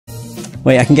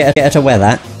Wait, I can get her to wear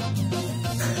that.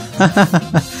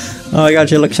 Oh my god,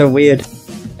 she looks so weird.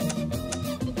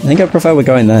 I think I prefer we're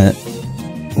going there.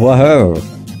 Whoa.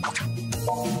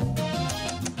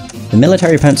 The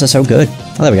military pants are so good.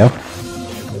 Oh, there we go.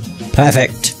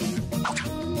 Perfect.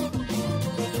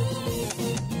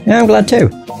 Yeah, I'm glad too.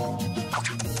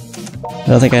 I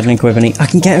don't think I can equip any. I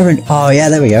can get her in. Oh yeah,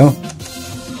 there we go.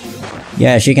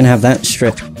 Yeah, she can have that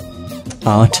strip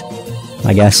art,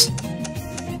 I guess.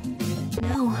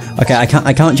 Okay,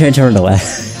 I can't change her underwear.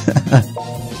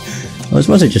 I was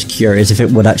mostly just curious if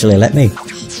it would actually let me.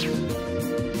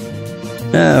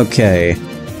 Okay.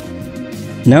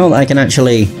 Now that I can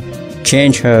actually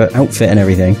change her outfit and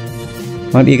everything,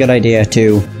 might be a good idea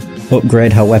to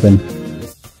upgrade her weapon.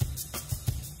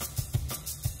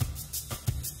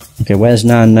 Okay, where's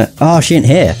Nan? Oh, she ain't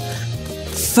here.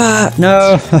 Fuck,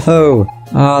 no!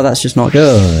 Oh, that's just not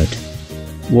good.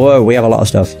 Whoa, we have a lot of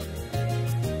stuff.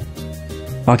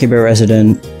 Akiba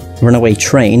resident, runaway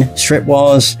train, strip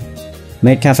wars,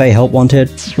 maid cafe, help wanted.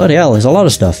 Bloody hell, there's a lot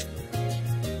of stuff.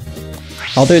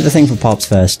 I'll do the thing for Pops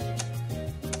first.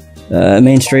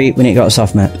 Main street, we need to go to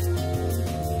soft map.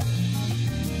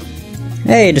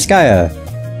 Hey, Disgaea!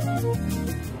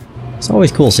 It's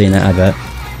always cool seeing that advert.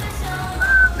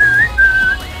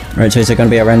 Right, so is there going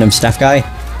to be a random staff guy?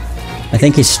 I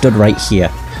think he's stood right here.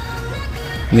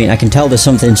 I mean, I can tell there's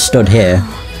something stood here.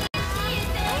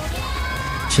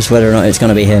 It's just whether or not it's going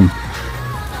to be him.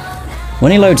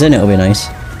 When he loads in, it'll be nice.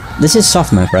 This is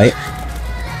soft map, right?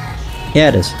 Yeah,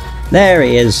 it is. There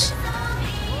he is.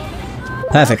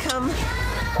 Perfect.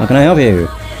 How can I help you?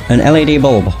 An LED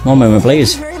bulb. One moment,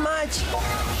 please.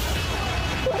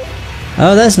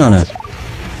 Oh, there's Nana.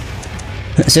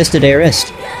 Sister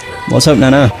dearest. What's up,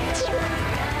 Nana?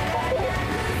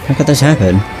 How could this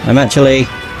happen? I'm actually...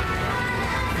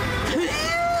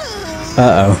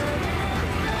 Uh-oh.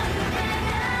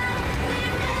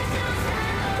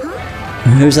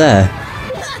 Who's there?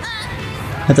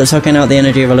 If they're sucking out the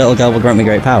energy of a little girl will grant me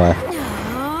great power.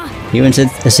 You into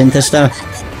the Synthisters?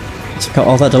 It's got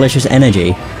all that delicious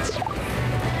energy.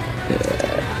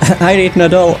 I need an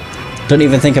adult. Don't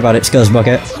even think about it,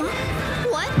 Scuzzbucket.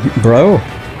 Bro?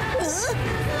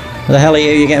 Where the hell are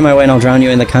you? You get in my way and I'll drown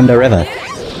you in the Kanda River.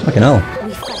 Fucking hell.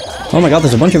 Oh my god,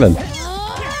 there's a bunch of them.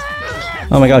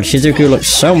 Oh my god, Shizuku looks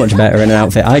so much better in an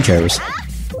outfit I chose.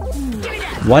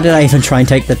 Why did I even try and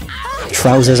take the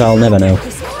trousers? I'll never know.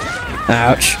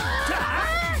 Ouch.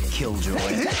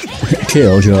 Killjoy.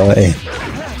 Killjoy.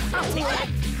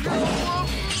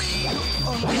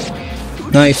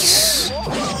 Nice.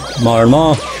 More and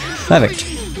more. Perfect.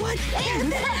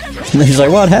 And then she's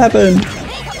like, what happened?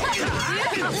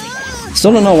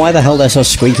 Still don't know why the hell they're so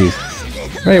squeaky.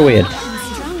 Very weird.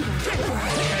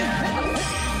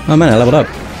 Oh man, I leveled up.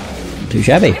 Too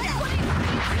shabby.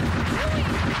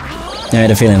 I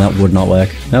had a feeling that would not work.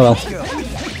 Oh well.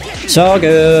 So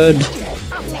good.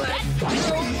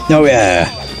 Oh yeah.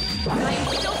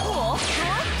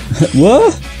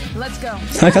 What? Let's go.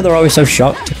 I thought they're always so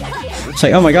shocked. It's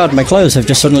like, oh my god, my clothes have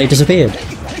just suddenly disappeared.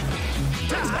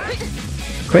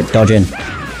 Quit dodging.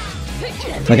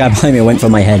 The guy behind me went for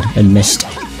my head and missed.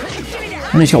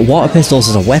 And he's got water pistols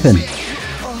as a weapon.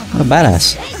 What a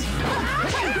badass.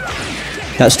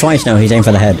 That's twice now he's aimed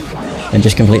for the head and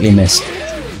just completely missed.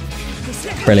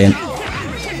 Brilliant.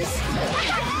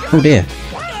 Oh dear.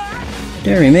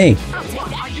 Deary me.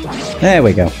 There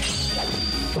we go.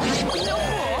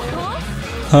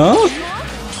 Huh?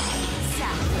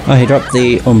 Oh, he dropped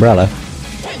the umbrella.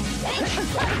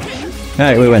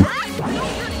 Alright, we win.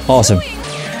 Awesome.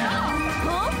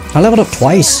 I leveled up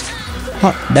twice.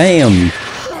 Hot damn.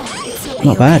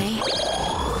 Not bad.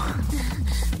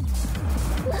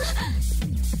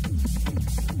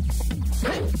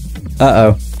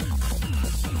 Uh-oh.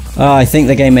 Oh, I think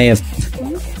the game may have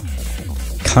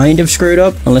kind of screwed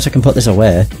up, unless I can put this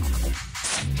away.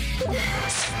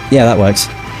 Yeah, that works.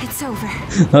 It's over.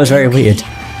 That was very weird.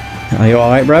 Are you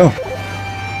alright, bro?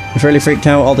 I was really freaked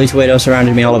out, all these weirdos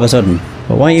surrounded me all of a sudden.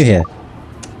 But why are you here?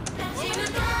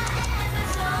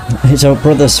 It's our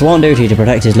brother's sworn duty to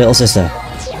protect his little sister.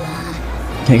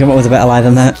 Can you come up with a better lie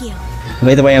than that? But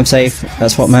either way, I'm safe.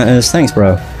 That's what matters. Thanks,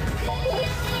 bro.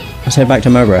 Let's head back to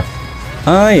Mobra.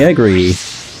 I agree.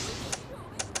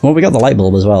 Well, we got the light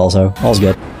bulb as well, so all's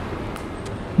good.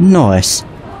 Nice.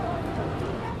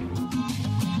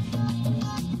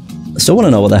 I still want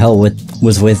to know what the hell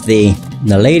was with the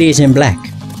ladies in black.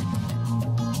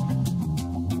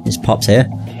 Is Pops here?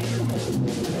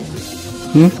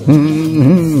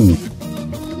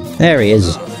 There he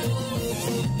is.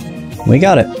 We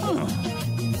got it.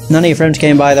 None of your friends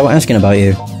came by that were asking about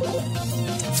you.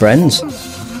 Friends?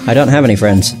 I don't have any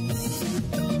friends.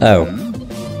 Oh.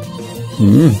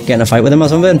 Get in a fight with him or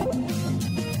something?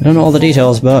 I don't know all the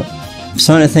details, but I'm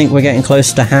starting to think we're getting close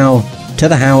to the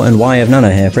how and why of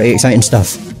Nana here. Pretty exciting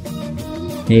stuff.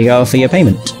 Here you go for your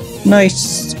payment.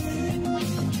 Nice!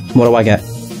 What do I get?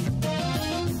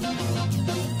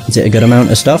 Is it a good amount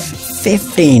of stuff?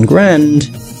 15 grand!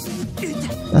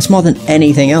 That's more than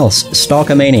anything else.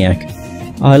 Stalker Maniac.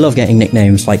 Oh, I love getting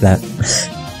nicknames like that.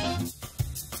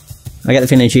 I get the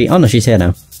feeling she... Oh no, she's here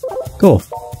now. Cool.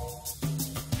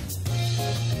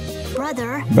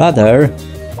 Brother.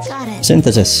 Got it.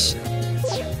 Synthesis.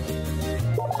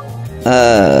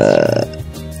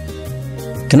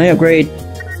 Can I upgrade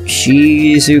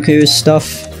Shizuku's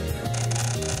stuff?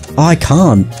 Oh, I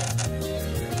can't.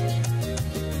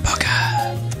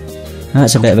 Bugger.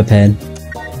 That's a bit of a pain.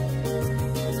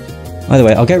 Either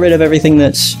way, I'll get rid of everything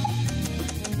that's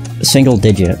single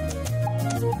digit.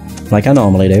 Like I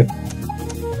normally do.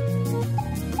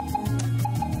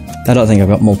 I don't think I've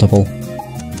got multiple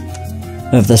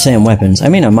of the same weapons. I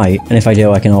mean, I might, and if I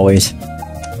do, I can always...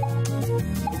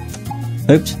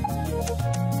 Oops.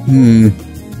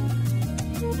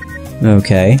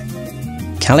 Okay.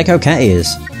 Calico cat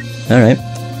ears. Alright.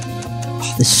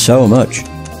 Oh, there's so much.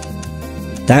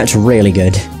 That's really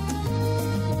good.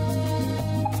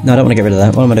 No, I don't want to get rid of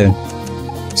that. What am I doing?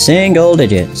 Single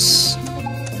digits.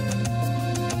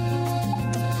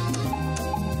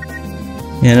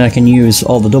 And I can use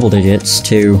all the double digits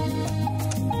to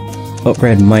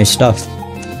upgrade my stuff.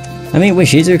 I mean, with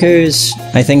Shizuku's,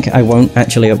 I think I won't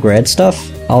actually upgrade stuff.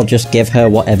 I'll just give her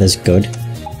whatever's good.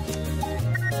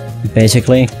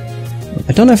 Basically.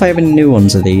 I don't know if I have any new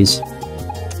ones of these.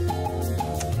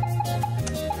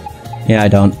 Yeah, I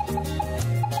don't.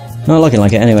 Not looking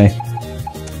like it anyway.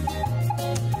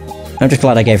 I'm just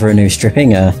glad I gave her a new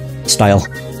stripping style.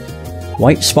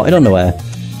 White spotted underwear.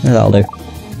 Yeah, that'll do.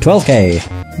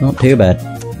 12k. Not too bad.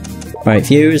 Right,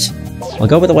 fuse. I'll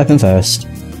go with the weapon first.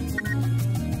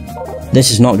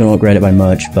 This is not going to upgrade it by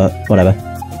much, but whatever.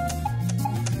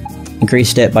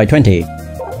 Increased it by 20.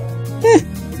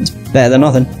 It's better than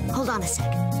nothing. Hold on a sec.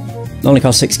 Only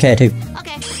cost 6k too.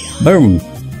 Okay. Boom!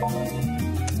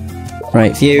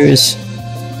 Right, fuse.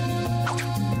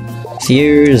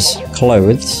 Fuse.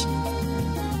 Clothes.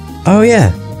 Oh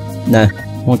yeah! Nah,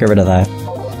 won't get rid of that.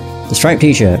 The striped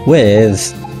t-shirt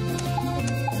with...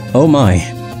 Oh my.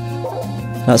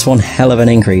 That's one hell of an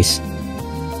increase.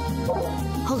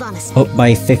 Hold on a sec. Up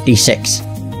by 56.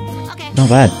 Okay. Not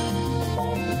bad.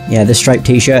 Yeah, this striped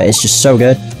t-shirt is just so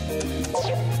good.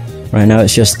 Right now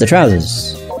it's just the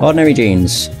trousers. Ordinary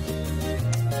jeans.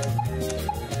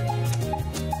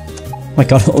 Oh my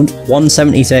god,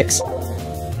 176.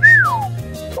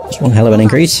 That's one hell of an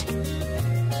increase.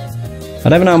 I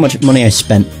don't even know how much money I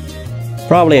spent.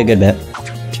 Probably a good bit.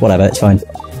 It's whatever, it's fine.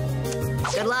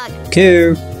 Good luck.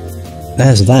 Cool.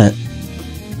 There's that.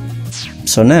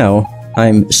 So now,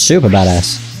 I'm super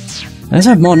badass. Let's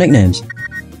have more nicknames.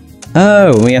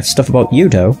 Oh, we have stuff about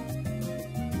Yuto.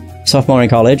 Sophomore in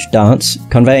college, dance,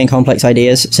 conveying complex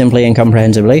ideas simply and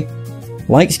comprehensively.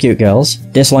 Likes cute girls,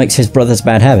 dislikes his brother's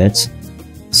bad habits.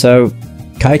 So,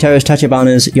 Kaito is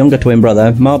Tachibana's younger twin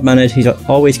brother, mild-mannered, he's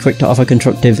always quick to offer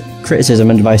constructive criticism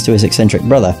and advice to his eccentric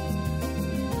brother.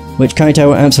 Which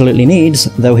Kaito absolutely needs,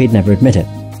 though he'd never admit it.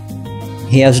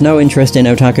 He has no interest in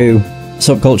otaku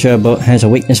subculture, but has a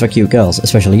weakness for cute girls,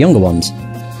 especially younger ones.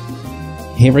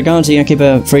 He regards the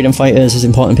Akiba freedom fighters as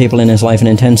important people in his life and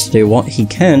intends to do what he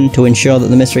can to ensure that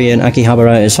the mystery in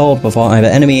Akihabara is solved before either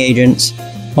enemy agents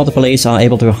or the police are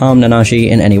able to harm Nanashi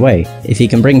in any way. If he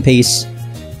can bring peace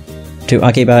to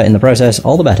Akiba in the process,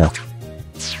 all the better.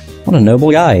 What a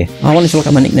noble guy. I wanted to look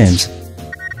at my nicknames.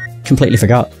 Completely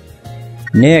forgot.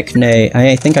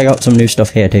 I think I got some new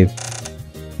stuff here too.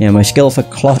 Yeah, my skill for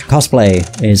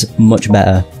cosplay is much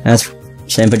better. As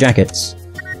same for jackets.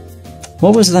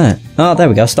 What was that? Oh, there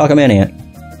we go, Stalker Maniac.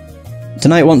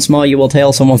 Tonight once more you will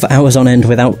tail someone for hours on end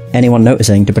without anyone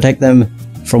noticing to protect them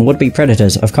from would-be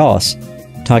predators, of course.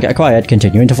 Target acquired,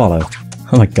 continuing to follow.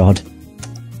 Oh my god.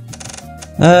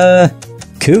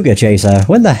 Cougar Chaser.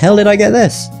 When the hell did I get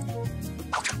this?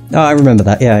 Oh, I remember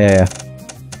that. Yeah.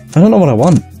 I don't know what I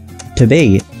want to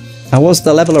be. I was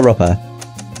the leveler-upper.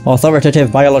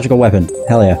 Authoritative biological weapon.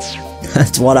 Hell yeah.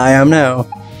 That's what I am now.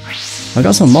 I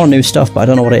got some more new stuff, but I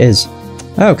don't know what it is.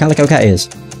 Oh, calico cat ears.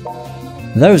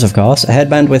 Those, of course, a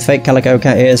headband with fake calico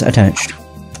cat ears attached.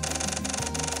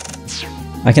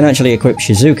 I can actually equip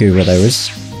Shizuku with those,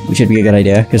 which would be a good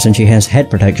idea, because then she has head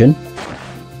protection.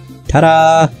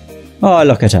 Ta-da! Oh,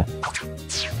 look at her.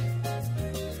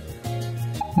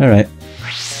 Alright.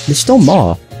 There's still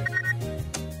more.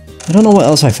 I don't know what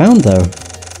else I found, though.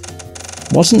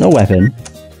 Wasn't a weapon.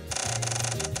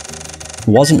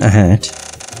 wasn't a hat.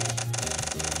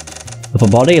 Upper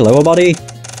body, lower body?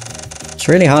 It's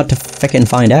really hard to frickin'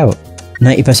 find out.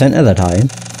 90% of the time.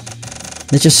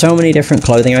 There's just so many different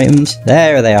clothing items.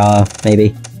 There they are,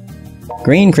 maybe.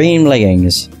 Green cream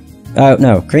leggings. Oh,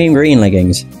 no, cream green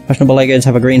leggings. Fashionable leggings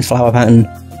have a green flower pattern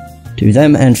to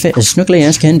them and fit as snugly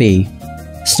as can be.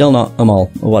 Still not a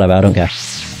mole, or whatever, I don't care.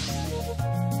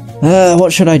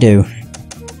 What should I do?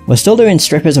 We're still doing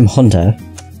strippers and hunter.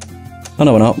 Oh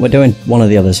no, we're not. We're doing one of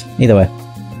the others. Either way.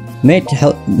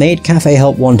 Maid cafe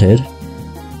help wanted.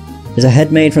 There's a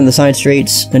head maid from the side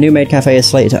streets. A new maid cafe is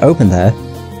slated to open there.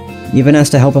 You've been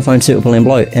asked to help her find suitable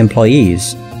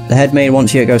employees. The head maid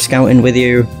wants you to go scouting with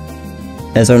you,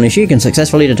 as only she can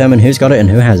successfully determine who's got it and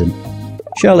who hasn't.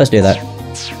 Sure, let's do that.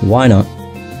 Why not?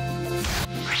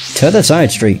 To the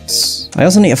side streets. I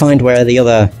also need to find where the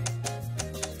other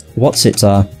whatsits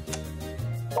are.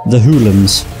 The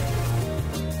hoolums.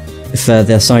 For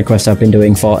the side quest I've been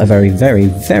doing for a very, very,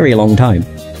 very long time.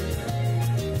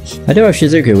 I do have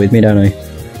Shizuku with me, don't I?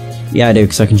 Yeah, I do,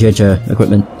 because I can change her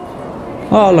equipment.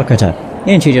 Oh, look at her.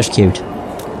 Ain't she just cute?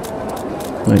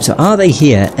 Right, so are they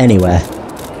here anywhere?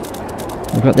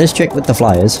 We've got this chick with the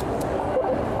flyers.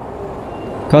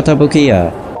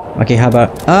 Kotobukiya. Akihabara.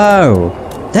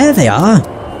 Oh! There they are!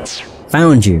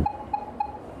 Found you.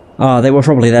 Oh, they were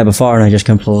probably there before and I just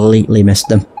completely missed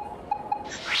them.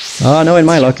 Oh, knowing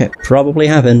my luck, it probably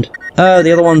happened. Oh,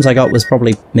 the other ones I got was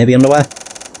probably maybe underwear?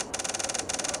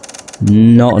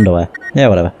 Not underwear. Yeah,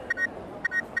 whatever.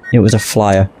 It was a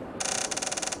flyer.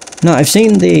 No, I've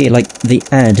seen the, the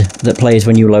ad that plays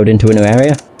when you load into a new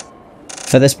area.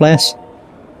 For this place.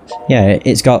 Yeah,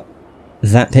 it's got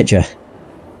that picture.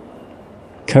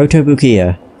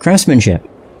 Kotobukiya. Craftsmanship.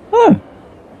 Oh!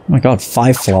 My god,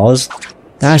 5 floors?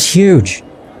 That's huge!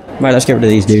 Right, let's get rid of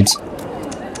these dudes.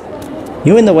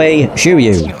 You in the way, shoo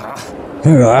you!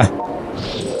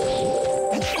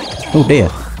 Oh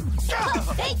dear.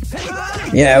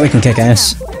 Yeah, we can kick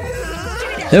ass.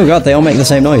 Oh god, they all make the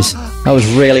same noise. That was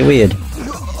really weird.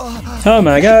 Oh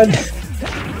my god!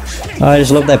 I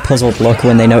just love their puzzled look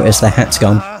when they notice their hat's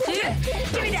gone.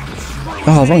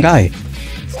 Oh, wrong guy.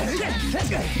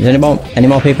 Is any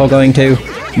more people going to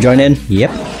join in?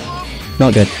 Yep.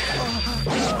 Not good.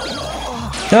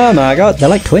 Oh my god, they're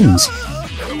like twins.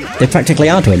 They practically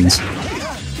are twins.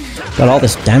 Got all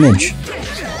this damage.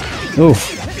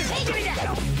 Oof.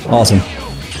 Awesome.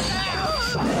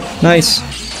 Nice.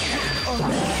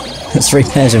 That's 3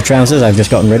 pairs of trousers I've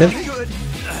just gotten rid of.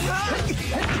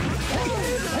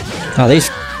 Oh, these...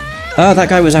 Oh, that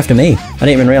guy was after me. I didn't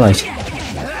even realise.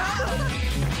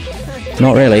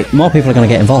 Not really. More people are going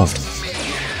to get involved.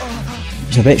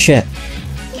 It's a bit shit.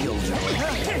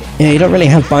 Yeah, you don't really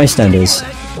have bystanders.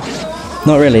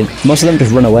 Not really. Most of them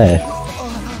just run away.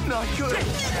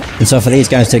 And so for these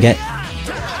guys to get...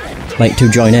 to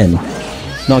join in,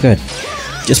 not good.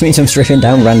 Just means I'm stripping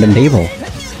down random people.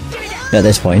 At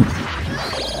this point.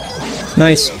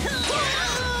 Nice.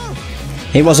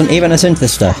 He wasn't even a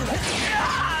Synthester.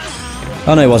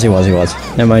 Oh no, he was.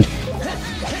 Never mind.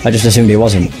 I just assumed he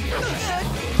wasn't.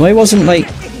 Well, he wasn't,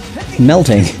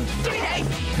 melting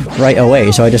right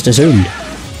away, so I just assumed.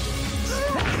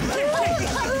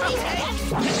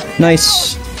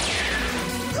 Nice.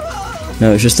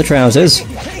 No, it's just the trousers.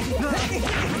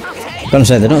 I'm gonna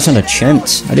say, they don't stand a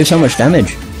chance. I do so much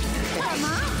damage.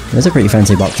 Those are pretty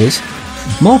fancy boxes.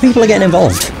 More people are getting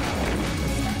involved.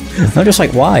 I'm just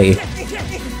like, why?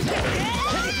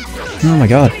 Oh my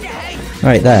god.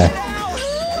 Right there.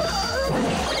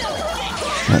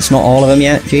 That's not all of them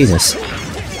yet? Jesus.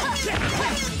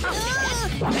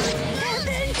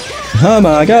 Oh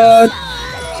my god!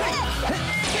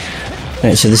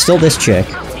 Right, so there's still this chick.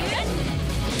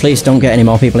 Please don't get any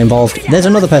more people involved. There's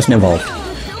another person involved.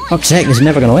 Fuck's sake, this is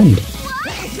never gonna end.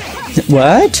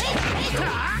 What?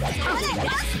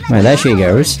 Right, there she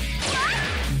goes.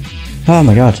 Oh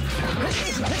my god.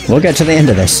 We'll get to the end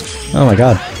of this. Oh my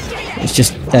god. It's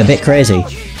just a bit crazy.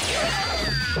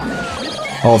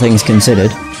 All things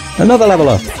considered. Another level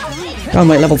up! I'm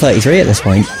level 33 at this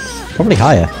point. Probably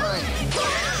higher.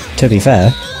 To be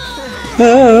fair.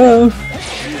 Oh!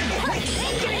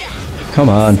 Come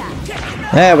on.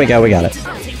 There we go, we got it.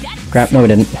 Crap, no we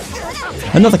didn't.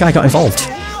 Another guy got involved.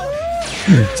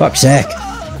 Fuck's sake.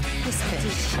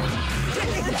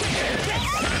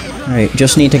 Right,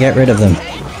 just need to get rid of them.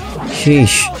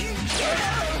 Sheesh.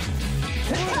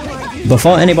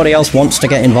 Before anybody else wants to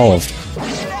get involved.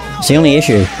 It's the only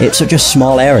issue. It's such a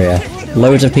small area.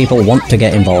 Loads of people want to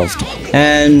get involved.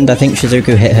 And I think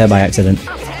Shizuku hit her by accident.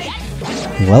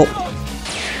 Well.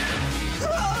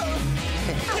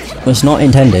 Was not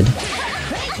intended.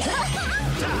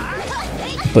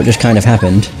 but just kind of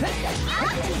happened.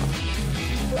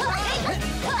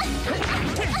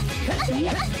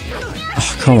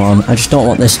 Oh, come on, I just don't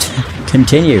want this to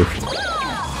continue.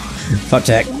 Fuck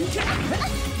tech.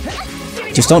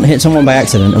 Just don't hit someone by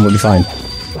accident and we'll be fine.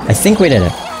 I think we did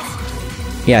it.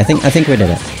 Yeah, I think we did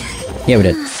it. Yeah, we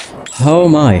did. Oh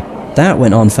my. That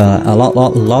went on for a lot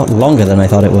longer than I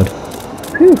thought it would.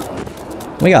 Whew.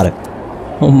 We got it.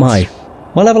 Oh my.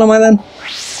 What level am I then?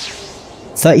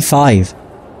 35.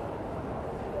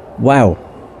 Wow.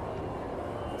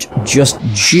 Just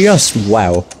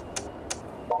wow.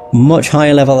 Much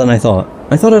higher level than I thought.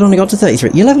 I thought I'd only got to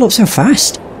 33. You level up so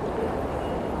fast.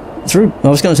 I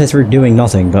was going to say through doing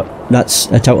nothing, but that's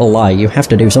a total lie. You have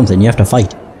to do something. You have to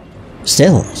fight.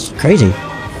 Still, it's crazy.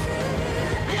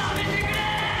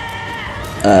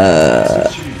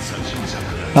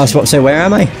 I was about to say, where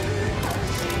am I?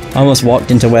 I almost walked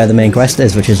into where the main quest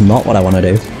is, which is not what I want to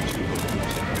do.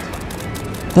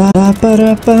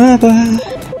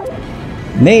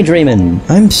 Maydreamin'.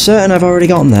 I'm certain I've already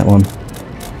gotten that one.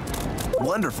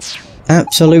 Wonderful.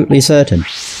 Absolutely certain.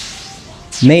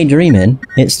 Maydreamin',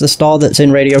 it's the star that's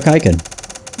in Radio Kaiken.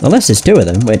 Unless there's two of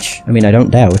them, which, I mean, I don't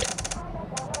doubt.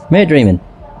 Maydreamin'.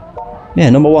 Yeah,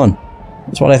 number 1.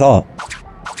 That's what I thought.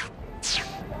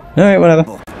 Alright, whatever.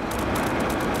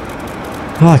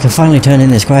 Oh, I can finally turn in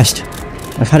this quest.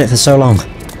 I've had it for so long.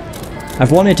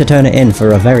 I've wanted to turn it in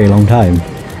for a very long time.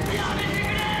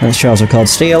 That's Shards of Cold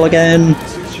Steel again.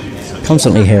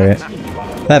 Constantly hear it.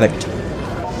 Perfect.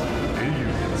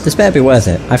 This better be worth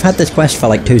it. I've had this quest for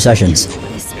like 2 sessions.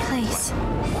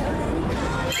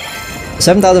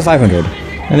 7,500.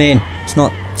 I mean, it's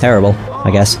not terrible,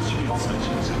 I guess.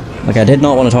 Like, I did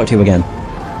not want to talk to you again.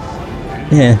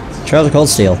 Yeah, Shards of Cold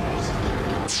Steel.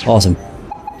 Awesome.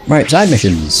 Right, side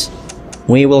missions.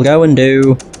 We will go and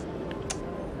do...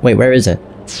 Wait, where is it?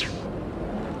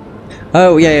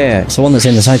 Oh, yeah, it's the one that's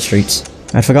in the side streets.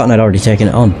 I'd forgotten I'd already taken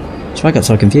it on. So I got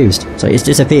so confused. So it's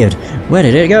disappeared. Where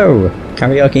did it go?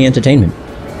 Karaoke entertainment.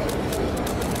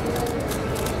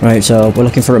 Right, so we're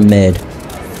looking for a maid.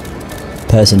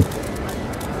 Person.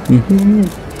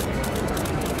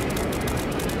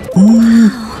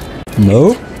 Wow.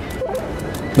 No?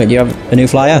 Wait, do you have a new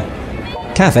flyer?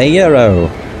 Cafe Euro.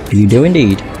 You do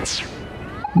indeed.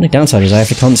 The only downside is I have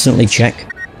to constantly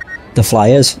check the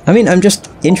flyers. I mean, I'm just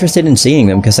interested in seeing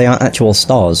them because they are actual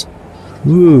stars.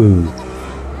 Ooh.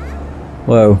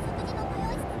 Whoa.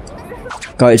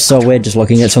 God, it's so weird just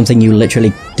looking at something you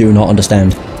literally do not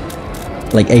understand.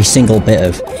 Like a single bit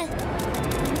of.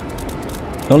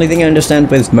 The only thing I understand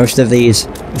with most of these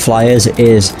flyers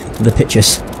is the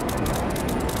pictures.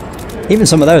 Even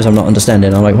some of those I'm not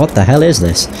understanding. I'm like, what the hell is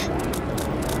this?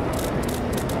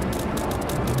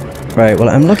 Right, well,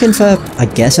 I'm looking for, I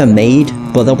guess, a maid,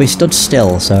 but they'll be stood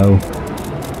still, so...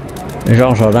 There's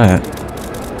also that.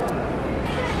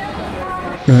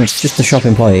 No, it's just the shop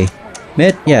employee.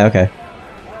 Maid? Yeah, okay.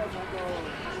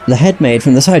 The head maid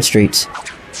from the side streets.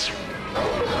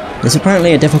 There's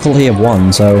apparently a difficulty of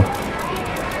 1, so...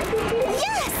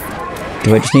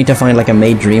 Do I just need to find, like, a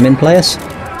Maydreamin' place?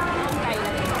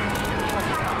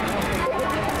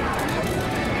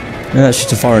 No, that's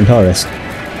just a foreign tourist.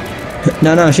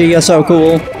 No, you're so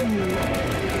cool.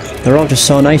 They're all just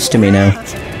so nice to me now.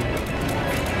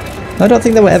 I don't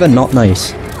think they were ever not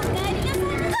nice.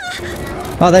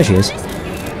 Oh, there she is.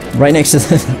 Right next to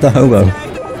the hobo.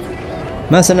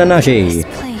 Masananashi.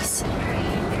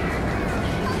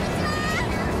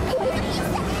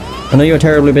 I know you're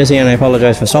terribly busy and I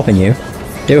apologise for stopping you.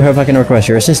 Do hope I can request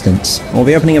your assistance. We'll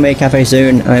be opening a maid cafe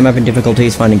soon and I'm having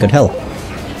difficulties finding good help.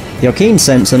 With your keen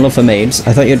sense and love for maids,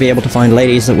 I thought you'd be able to find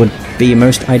ladies that would be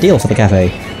most ideal for the cafe.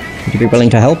 Would you be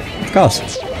willing to help? Of course.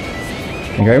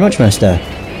 Thank you very much, Master.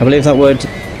 I believe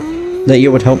that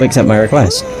you would help accept my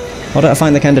request. While I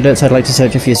find the candidates, I'd like to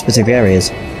search a few specific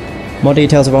areas. More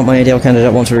details about my ideal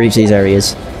candidate once we reach these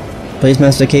areas. Please,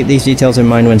 Master, keep these details in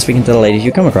mind when speaking to the ladies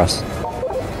you come across.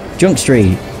 Junk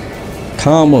Street.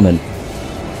 Calm woman.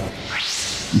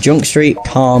 Junk Street,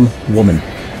 calm woman.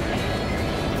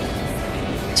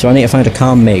 So I need to find a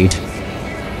calm maid.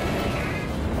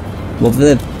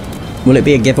 Will it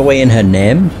be a giveaway in her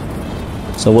name?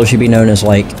 So will she be known as,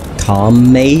 like,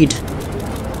 Calm Maid?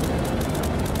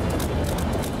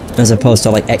 As opposed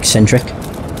to, like, eccentric?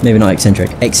 Maybe not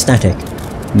eccentric. Ecstatic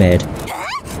maid.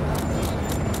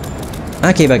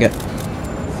 Akiba.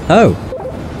 Oh!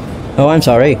 Oh, I'm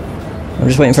sorry. I'm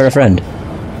just waiting for a friend.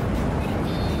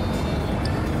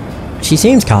 She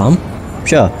seems calm.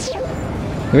 Sure.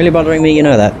 You're really bothering me, you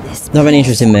know that. Don't have any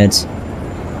interest in maids.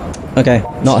 Okay,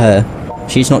 not her.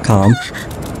 She's not calm.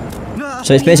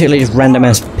 So it's basically just random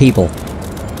ass people.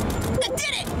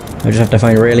 I just have to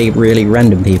find really, really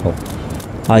random people.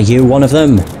 Are you one of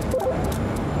them?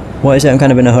 What is it? I'm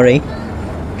kind of in a hurry.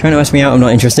 Trying to ask me out, I'm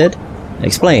not interested.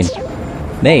 Explain.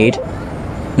 Maid?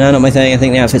 No, not my thing. I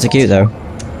think the outfits are cute though.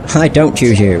 I don't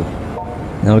choose you.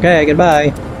 Okay,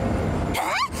 goodbye.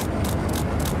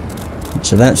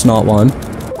 So that's not one.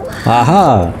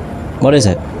 Aha! What is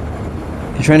it?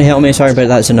 You're trying to help me, sorry, but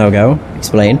that's a no-go.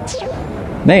 Explain.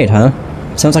 Maid, huh?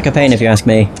 Sounds like a pain if you ask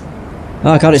me.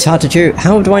 Oh god, it's hard to choose.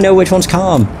 How do I know which one's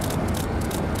calm?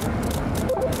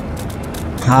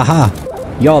 Haha.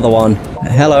 You're the one.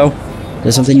 Hello.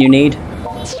 There's something you need?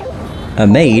 A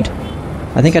maid?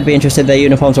 I think I'd be interested. Their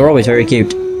uniforms are always very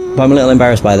cute. But I'm a little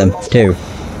embarrassed by them, too.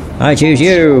 I choose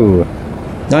you!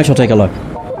 I shall take a look.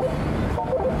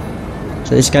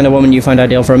 So this kind of woman you find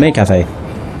ideal for a maid cafe.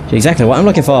 She's exactly what I'm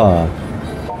looking for.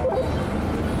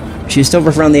 She's still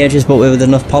rough around the edges, but with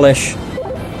enough polish.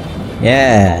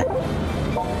 Yeah.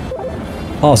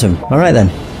 Awesome. Alright then.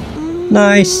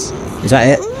 Nice. Is that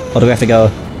it? Or do we have to go?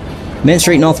 Main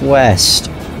Street Northwest.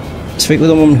 Speak with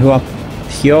a woman who are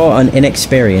pure and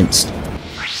inexperienced.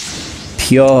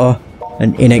 Pure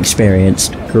and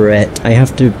inexperienced. Great. I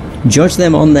have to judge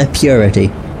them on their purity.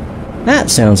 That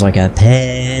sounds like a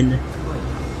pen.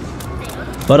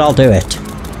 But I'll do it.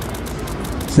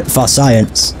 For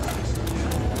science.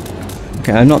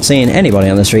 Okay, I'm not seeing anybody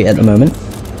on the street at the moment.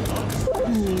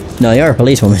 No, you're a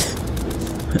policewoman.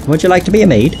 Would you like to be a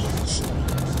maid?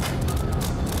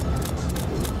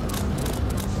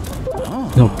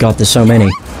 Oh god, there's so many.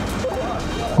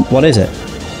 What is it?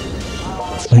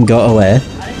 And go away.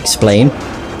 Explain.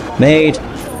 Maid.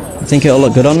 You think it'll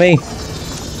look good on me?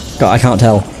 God, I can't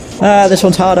tell. Ah, this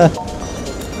one's harder.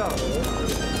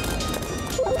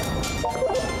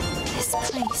 This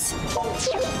place.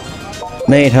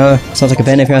 Maid, huh? Sounds like a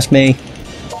pen if you ask me.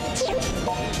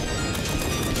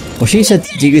 Well, she said,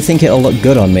 do you think it'll look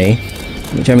good on me?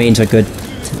 Which I mean is a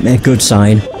good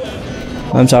sign.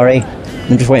 I'm sorry.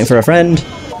 I'm just waiting for a friend.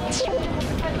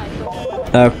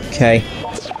 Okay.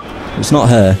 It's not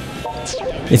her.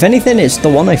 If anything, it's the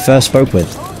one I first spoke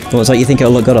with. The one's like, you think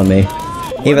it'll look good on me?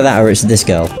 Either that or it's this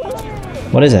girl.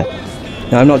 What is it?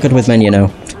 No, I'm not good with men, you know.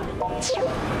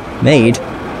 Maid?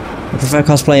 I prefer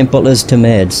cosplaying butlers to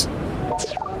maids.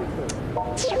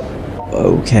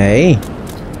 Okay.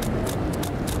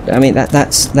 I mean,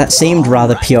 that seemed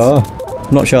rather pure.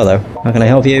 I'm not sure though. How can I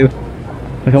help you?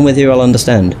 If I come with you, I'll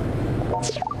understand.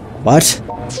 What?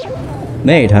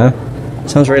 Maid, huh?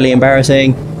 Sounds really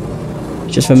embarrassing.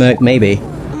 Just for Merc, maybe.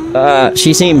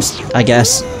 She seems, I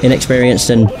guess, inexperienced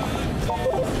and...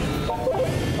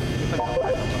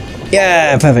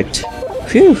 Yeah, perfect.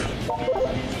 Phew.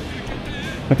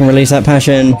 I can release that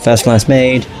passion. First class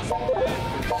maid.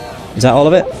 Is that all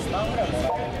of it?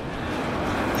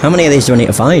 How many of these do I need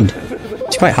to find?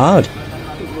 It's quite hard.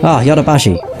 Ah,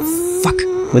 Yodobashi.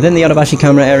 Fuck. Within the Yodobashi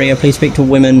camera area, please speak to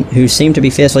women who seem to be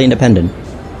fiercely independent.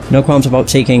 No qualms about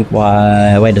seeking...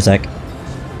 Why, wait a sec.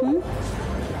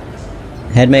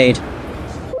 Head maid.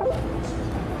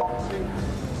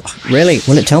 Really?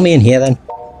 Will it tell me in here then?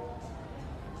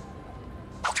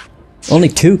 Only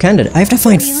 2 candidates. I have to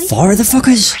find 4 of the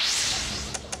fuckers?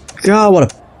 God,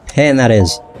 what a pain that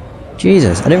is.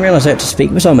 Jesus, I didn't realise I had to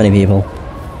speak with so many people.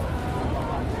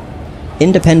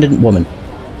 Independent woman.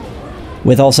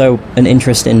 With also an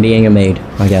interest in being a maid,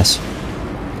 I guess.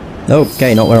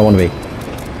 Okay, not where I want to be.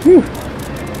 Whew.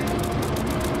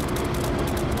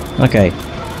 Okay.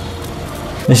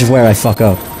 This is where I fuck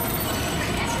up.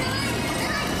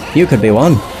 You could be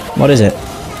one. What is it?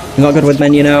 I'm not good with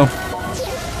men, you know.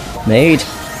 Maid.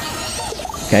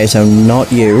 Okay, so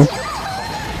not you.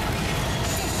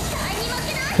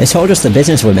 It's all just the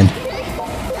business women.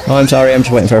 Oh, I'm sorry, I'm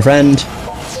just waiting for a friend.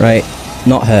 Right,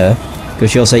 not her.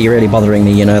 Because she'll say you're really bothering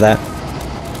me, you know that.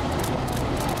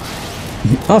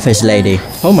 Office lady.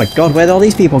 Oh my god, where'd all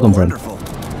these people come from?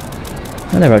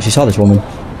 I never actually saw this woman.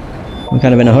 I'm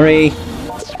kind of in a hurry.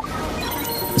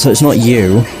 So it's not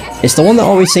you. It's the one that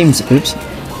always seems... Oops.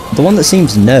 The one that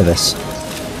seems nervous.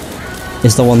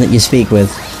 Is the one that you speak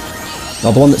with.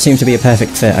 Or the one that seems to be a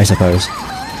perfect fit, I suppose.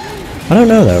 I don't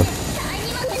know, though.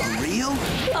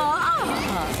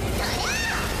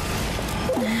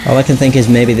 All I can think is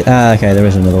maybe the... Ah, okay, there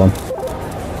is another one.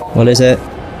 What is it?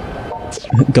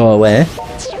 Go away.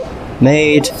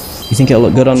 Maid. You think it'll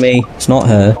look good on me? It's not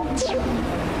her.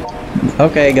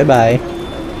 Okay, goodbye.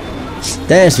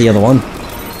 There's the other one.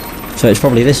 So it's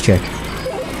probably this chick.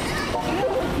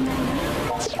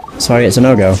 Sorry, it's a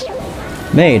no-go.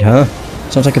 Maid, huh?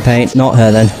 Sounds like a pain. Not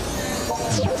her, then.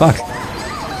 Fuck.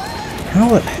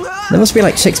 How... There must be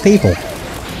like 6 people.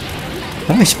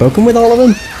 Have I spoken with all of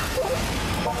them?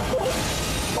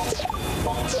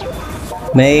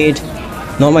 Maid.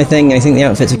 Not my thing. I think the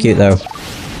outfits are cute though.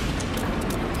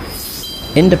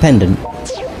 Independent.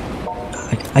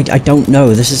 I don't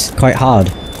know. This is quite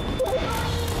hard.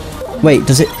 Wait,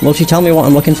 will she tell me what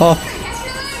I'm looking for?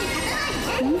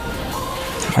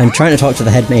 I'm trying to talk to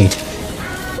the head maid.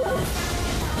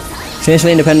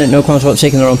 Fiercely independent, no qualms about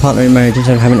seeking their own partner in marriage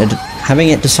instead of having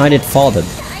it decided for them.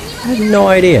 I have no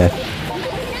idea.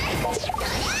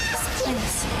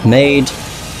 Maid.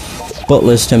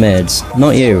 Butlers to maids.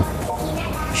 Not you.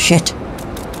 Shit.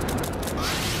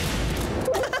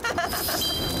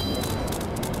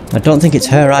 I don't think it's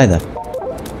her either.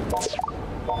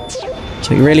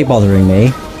 So you're really bothering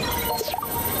me.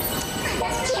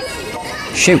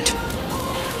 Shoot.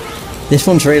 This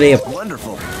one's really a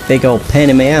Wonderful. big old pain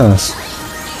in my ass.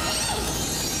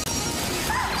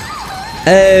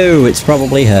 Oh, it's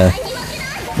probably her.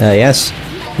 Yes.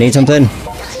 Need something?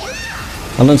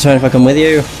 I'm not sorry if I come with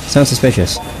you. Sounds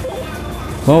suspicious.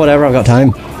 Well, whatever, I've got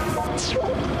time.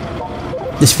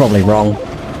 This is probably wrong.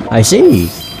 I see.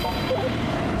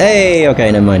 Hey,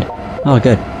 okay, never mind. Oh,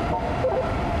 good.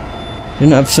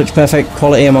 Didn't have such perfect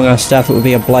quality among our staff, it would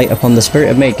be a blight upon the spirit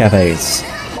of maid cafes.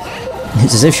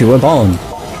 It's as if she were born.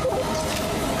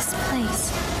 This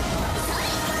place.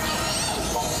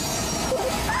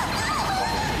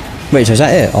 Wait, so is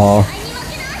that it, or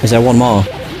is there one more?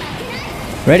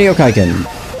 Radio Kaiken.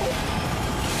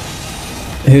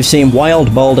 Who seem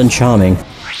wild, bold, and charming.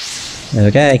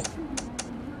 Okay.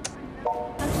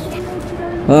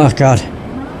 Oh, God.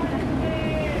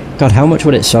 God, how much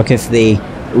would it suck if the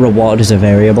reward is a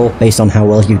variable based on how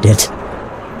well you did?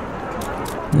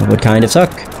 That would kind of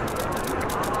suck.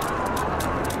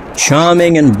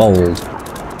 Charming and bold.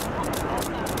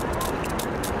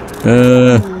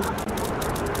 Do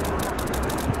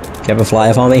you have a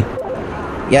flyer for me?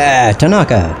 Yeah,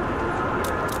 Tanaka!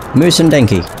 Moose and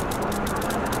Denki.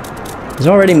 There's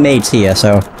already maids here,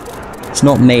 so it's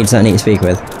not maids that I need to speak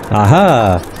with.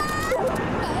 Aha!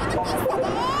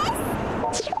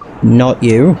 Not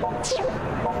you.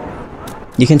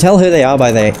 You can tell who they are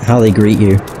by how they greet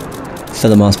you, for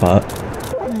the most part.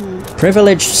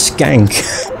 Privileged skank.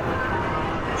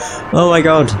 Oh my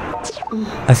god.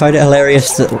 I find it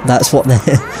hilarious that that's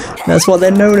what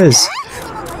they're known as.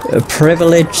 A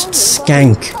privileged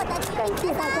skank.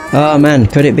 Oh man,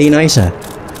 could it be nicer?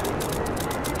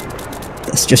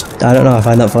 It's just, I don't know, I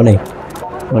find that funny.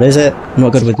 What is it? I'm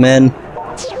not good with men.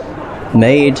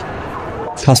 Maid.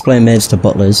 Cosplaying maids to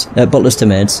butlers. Butlers to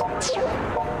maids.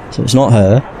 So it's not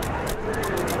her.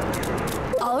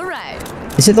 Alright.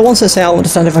 Is it the ones that say I'll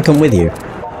understand if I come with you?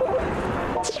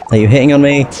 Are you hitting on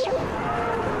me?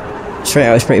 Straight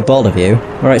out, it's pretty bold of you.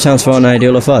 Alright, sounds fun, I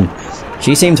do love fun.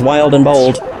 She seems wild and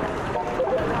bold.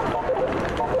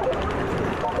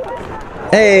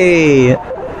 Hey!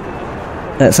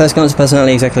 At first glance,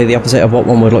 personality exactly the opposite of what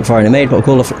one would look for in a maid, but a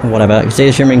cool whatever. I can see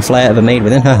the shimmering flare of a maid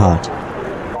within her heart.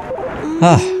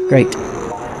 Ah, great.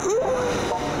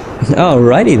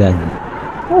 Alrighty then.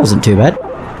 That wasn't too bad.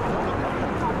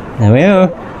 There we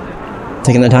are.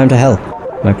 Taking the time to help.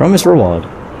 My promised reward.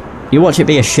 You watch it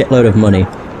be a shitload of money.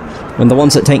 When the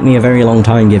ones that take me a very long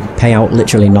time pay out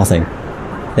literally nothing.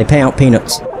 They pay out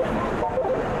peanuts.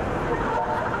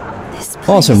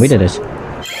 Awesome, we did it.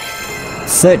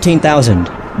 13,000.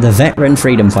 The veteran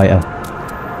freedom fighter.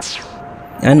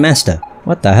 And master.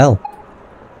 What the hell?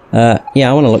 Yeah,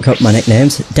 I want to look up my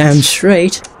nicknames. Damn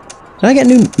straight. Did I get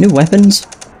new weapons?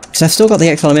 Because I've still got the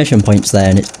exclamation points there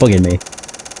and it's bugging me.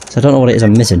 So I don't know what it is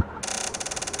I'm missing.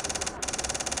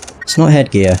 It's not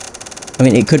headgear. I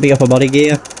mean, it could be upper body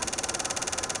gear.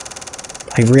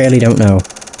 I really don't know.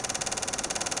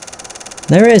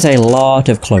 There is a lot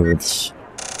of clothes.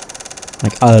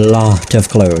 Like, a lot of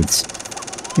clothes.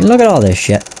 I mean, look at all this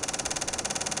shit.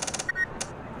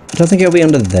 I don't think it'll be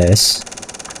under this.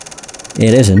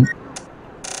 It isn't.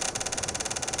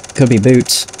 Could be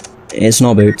boots. It's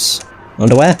not boots.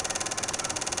 Underwear?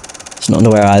 It's not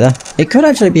underwear either. It could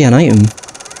actually be an item.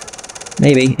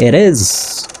 Maybe. It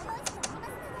is.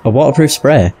 A waterproof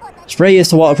spray. Spray used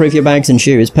to waterproof your bags and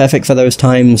shoes. Perfect for those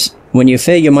times when you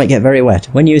fear you might get very wet.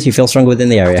 When used, you feel stronger within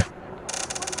the area.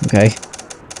 Okay.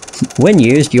 When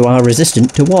used, you are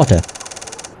resistant to water.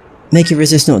 Make you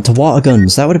resistant to water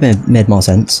guns. That would have made more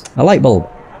sense. A light bulb.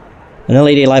 An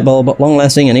LED light bulb,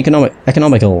 long-lasting and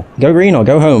economical. Go green or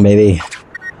go home, baby.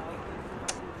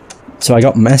 So I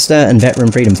got Master and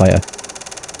Veteran Freedom Fighter.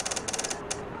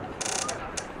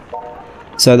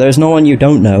 So there's no one you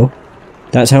don't know.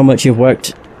 That's how much you've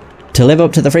worked to live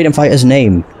up to the Freedom Fighter's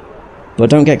name. But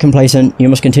don't get complacent, you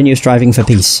must continue striving for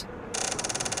peace.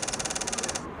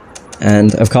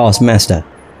 And, of course, Master.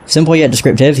 Simple yet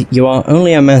descriptive, you are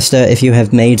only a master if you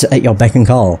have maids at your beck and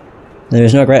call. There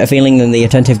is no greater feeling than the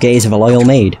attentive gaze of a loyal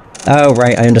maid. Oh,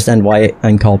 right, I understand why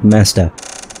I'm called master.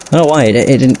 I don't know why,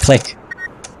 it didn't click.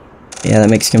 Yeah, that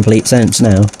makes complete sense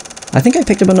now. I think I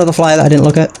picked up another flyer that I didn't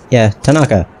look at. Yeah,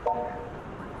 Tanaka.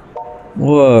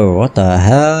 Whoa, what the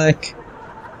heck?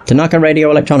 Tanaka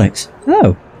Radio Electronics.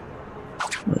 Oh.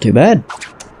 Not too bad.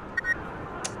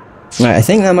 Right, I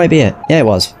think that might be it. Yeah, it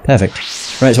was. Perfect.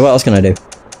 Right, so what else can I do?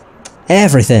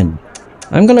 Everything!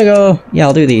 I'm gonna go... Yeah,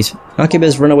 I'll do these.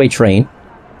 Akiba's runaway train.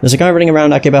 There's a guy running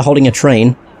around Akiba holding a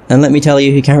train, and let me tell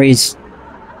you, he carries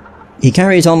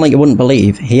on like you wouldn't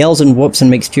believe. He yells and whoops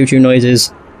and makes choo-choo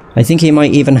noises. I think he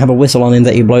might even have a whistle on him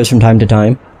that he blows from time to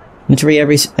time. Literally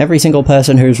every single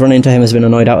person who's run into him has been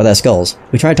annoyed out of their skulls.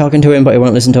 We tried talking to him, but he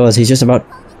won't listen to us. He's just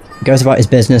goes about his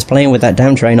business, playing with that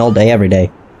damn train all day, every day.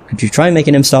 Could you try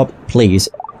making him stop, please?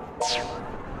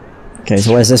 Okay,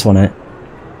 so where's this one at?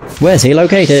 Where's he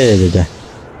located?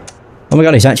 Oh my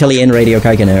god, he's actually in Radio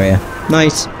Kaiken area.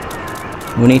 Nice.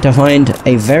 We need to find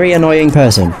a very annoying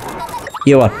person.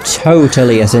 You are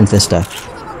totally a Synthister.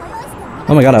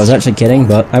 Oh my god, I was actually kidding,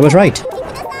 but I was right.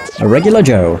 A regular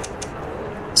Joe.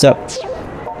 So,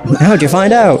 how'd you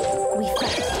find out?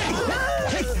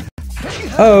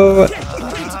 Oh.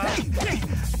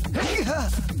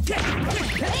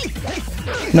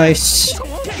 Nice.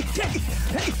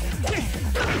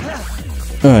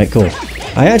 Alright, cool.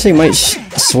 I actually might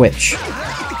switch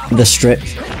the strip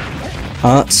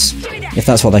arts, if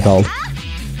that's what they're called,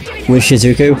 with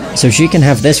Shizuku, so she can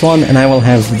have this one and I will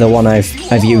have the one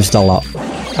I've used a lot.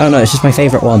 I don't know, it's just my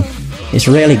favourite one. It's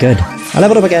really good. I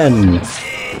leveled up again!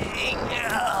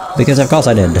 Because of course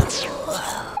I did.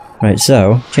 Right,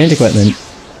 so, change equipment.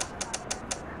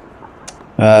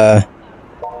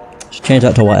 Just change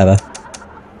that to whatever.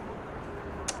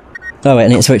 Oh wait, I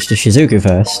need to switch to Shizuku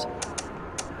first.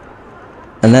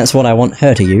 And that's what I want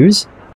her to use.